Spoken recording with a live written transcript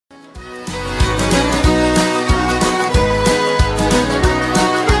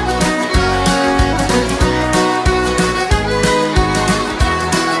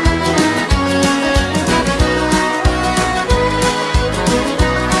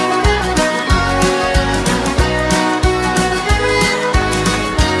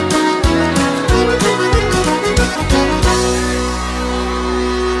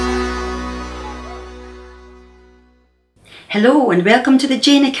Hello and welcome to the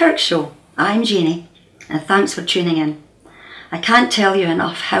Janey Kirk Show. I'm Janey and thanks for tuning in. I can't tell you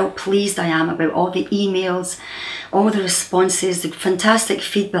enough how pleased I am about all the emails, all the responses, the fantastic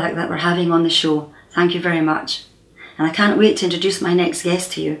feedback that we're having on the show. Thank you very much. And I can't wait to introduce my next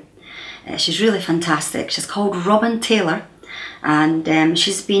guest to you. She's really fantastic. She's called Robyn Taylor and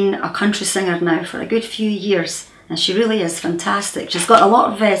she's been a country singer now for a good few years and she really is fantastic. She's got a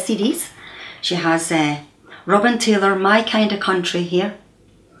lot of CDs. She has Robyn Taylor, My Kind of Country here.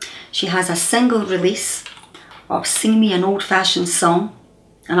 She has a single release of Sing Me an Old Fashioned Song,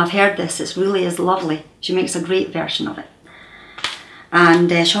 and I've heard this, it really is lovely. She makes a great version of it. And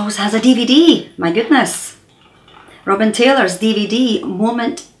she also has a DVD, my goodness. Robyn Taylor's DVD,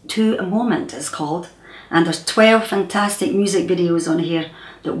 Moment to Moment is called, and there's 12 fantastic music videos on here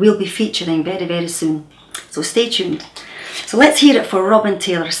that we'll be featuring very, very soon. So stay tuned. So let's hear it for Robyn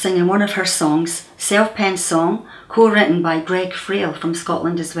Taylor singing one of her songs, self-penned song, co-written by Greg Frail from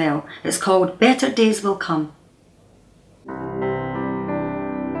Scotland as well. It's called Better Days Will Come.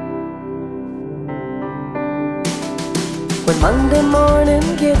 When Monday morning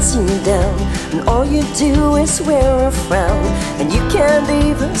gets you down and all you do is wear a frown and you can't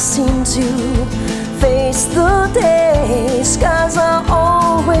even seem to face the day, skies are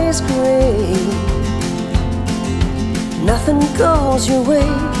always gray, nothing goes your way.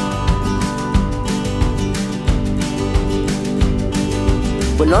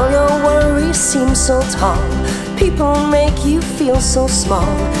 When all your worries seem so tall, people make you feel so small,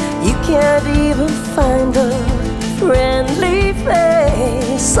 you can't even find a friendly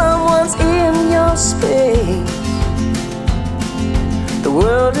face, someone's in your space, the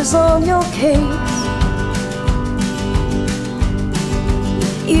world is on your case.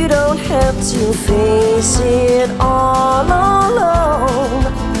 You don't have to face it all alone,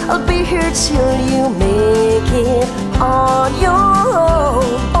 I'll be here till you make it on your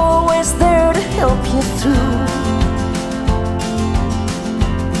own, always there to help you through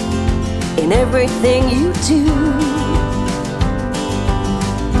in everything you do.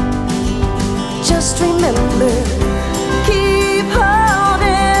 Just remember, keep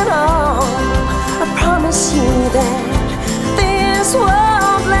holding on, I promise you that this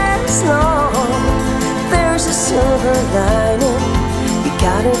won't last long. There's a silver lining, you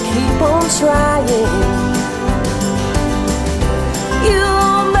gotta keep on trying.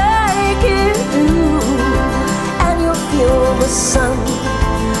 You'll make it through, and you'll feel the sun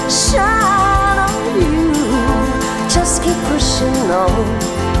shine on you. Just keep pushing on,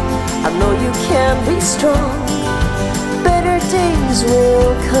 I know you can be strong, better days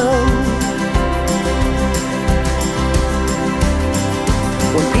will come.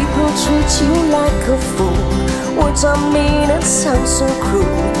 When people treat you like a fool, words are mean and sound so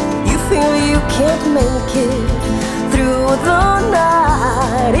cruel, you feel you can't make it through the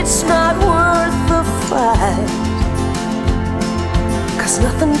night, it's not worth the fight, 'cause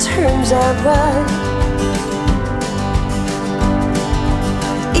nothing turns out right.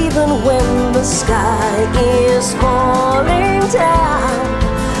 Even when the sky is falling down,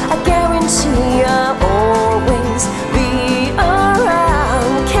 I guarantee I'll always be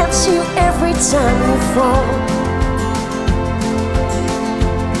around, catch you every time you fall,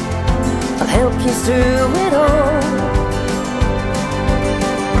 I'll help you through it all.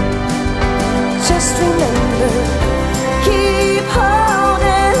 Just remember, keep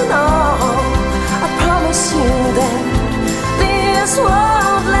holding on, I promise you that this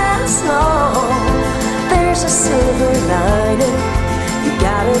won't last long. There's a silver lining, you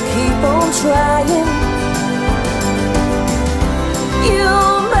gotta keep on trying.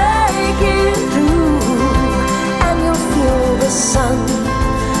 You'll make it through, and you'll feel the sun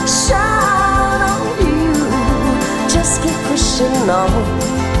shine on you. Just keep pushing on,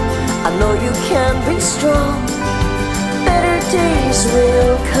 I know you can be strong, better days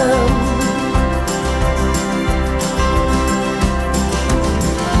will come.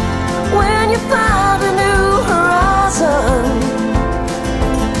 When you find a new horizon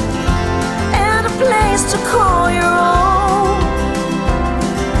and a place to call your own,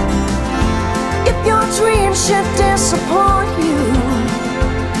 if your dreams should disappoint you,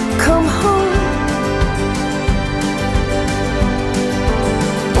 come home.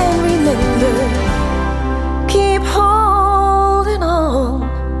 And remember, keep holding on,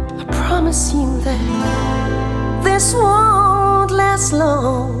 I promise you that this won't last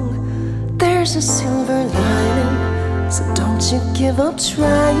long. There's a silver lining, so don't you give up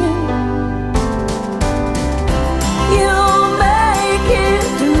trying. You'll make it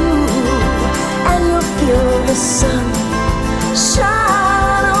through, and you'll feel the sun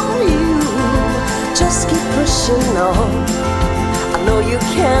shine on you. Just keep pushing on, know you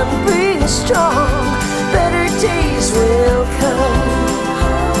can be strong. Better days will come.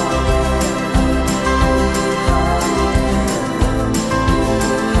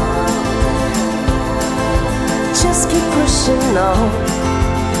 Just keep pushing on.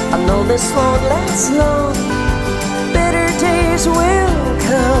 I know this won't last long. Better days will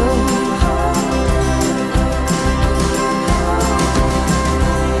come.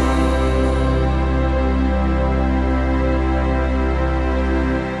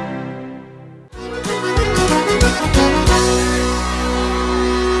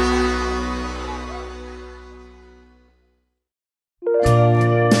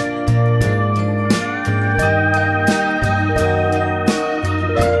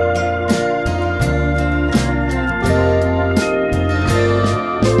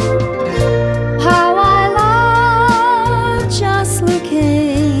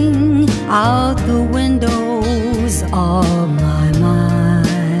 Out the windows of my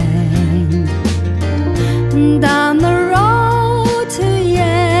mind, down the road to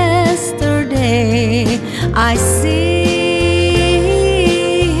yesterday, I see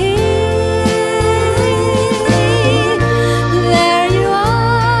there you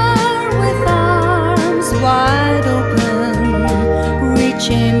are with arms wide open,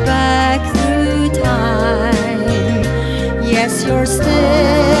 reaching back through time. Yes, you're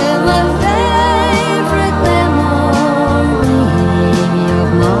still a favorite memory of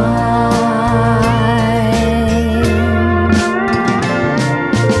mine.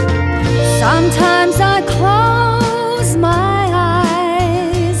 Sometimes I close my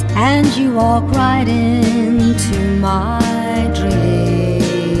eyes and you walk right into my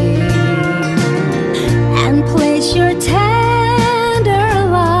dream and place your tender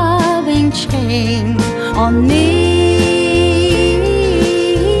loving chain on me.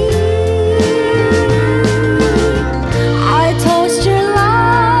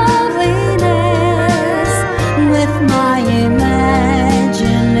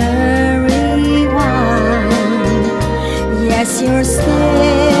 You're still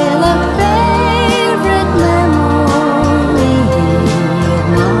a favorite memory of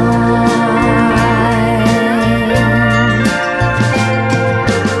mine.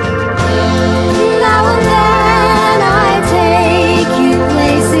 Now and then I take you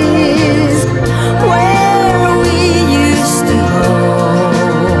places where we used to go,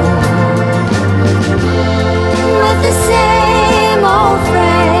 with the same old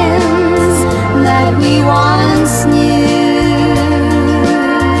friends that we once knew.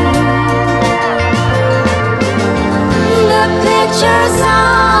 Pictures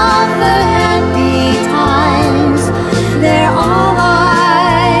of the happy times, they're all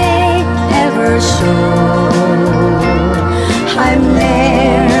I ever show. I'm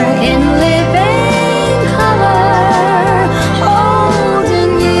there in living color,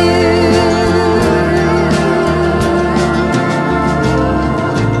 holding you.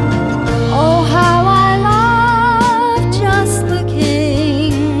 Oh, how I love just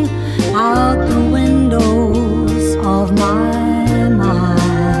looking out the windows of my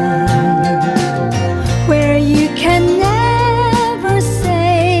where you can never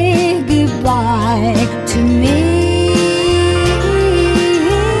say goodbye to me.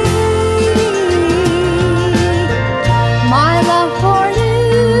 My love for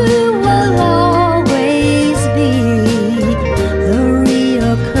you will always be the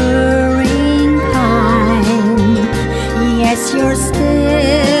reoccurring kind. Yes, you're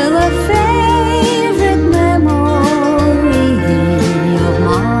still a favorite memory of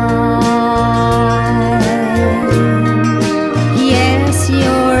mine. Yes,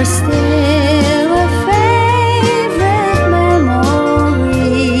 you're still a favorite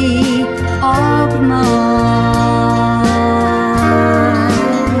memory of mine.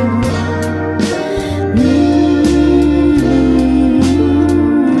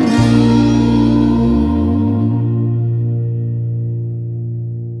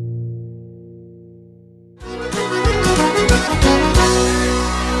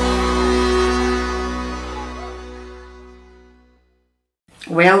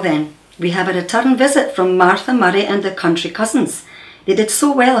 Well then, we have a return visit from Martha Murray and the Country Cousins. They did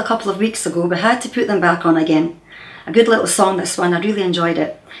so well a couple of weeks ago, we had to put them back on again. A good little song, this one, I really enjoyed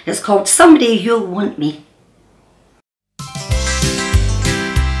it. It's called Someday You'll Want Me.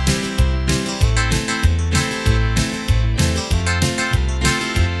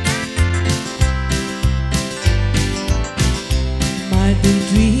 Might be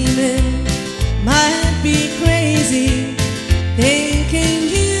dreaming, might be crazy, thinking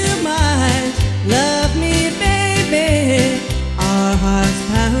you might love me, baby. Our hearts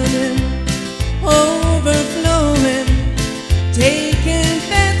pounding, overflowing, take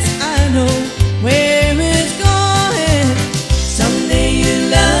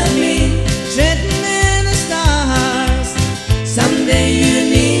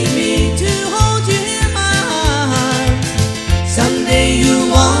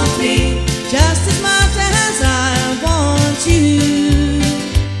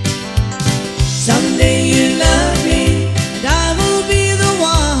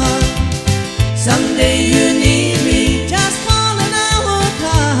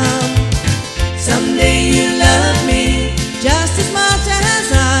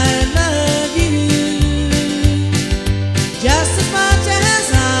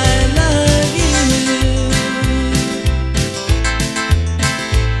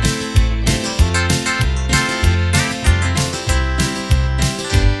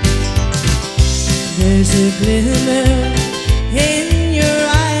There's a glimmer in your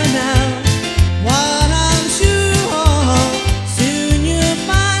eye now. What I'm sure of, soon you'll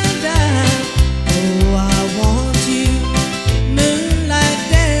find out. Oh, I want you, moonlight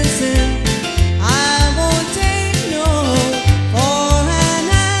dancing. I won't take no for an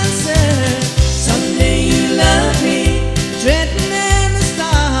answer. Someday you love me, dreading in the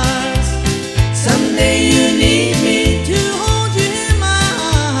stars. Someday you need me to hold you in my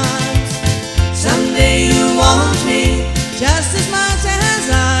arms. Someday you want me just as much as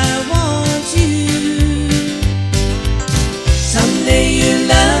I want you. Someday you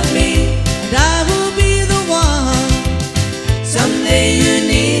love me and I will be the one. Someday you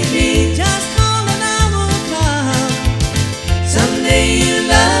need me, just call and I will come. Someday you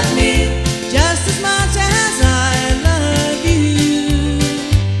love me just as much as I love you.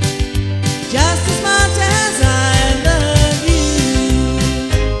 Just as much as I love you.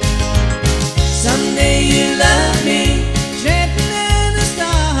 Someday you love me, dreading in the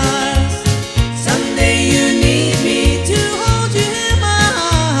stars. Someday you need me to hold you in my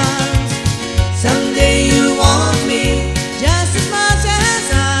arms. Someday you want me just as much as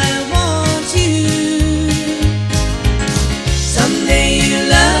I want you. Someday you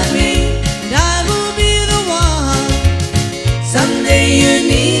love me and I will be the one. Someday you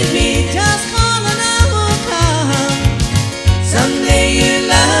need me, just call and I will come. Someday you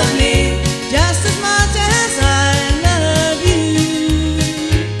love me just as much as I love you.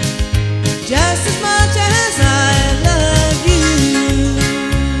 Just as much as I love you.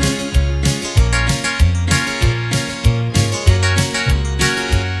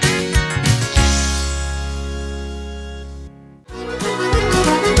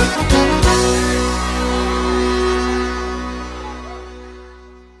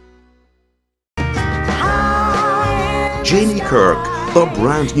 Janey Kirk, the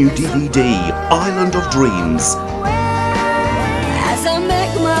brand new DVD, Island of Dreams. As I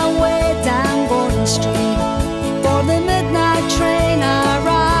make my way down Gordon Street, for the midnight train I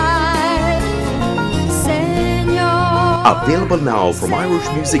ride. Senor. Available now from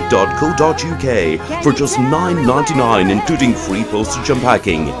irishmusic.co.uk for just $9.99, including free postage and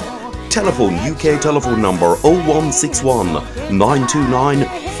packing. Telephone UK telephone number 0161 929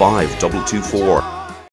 5224.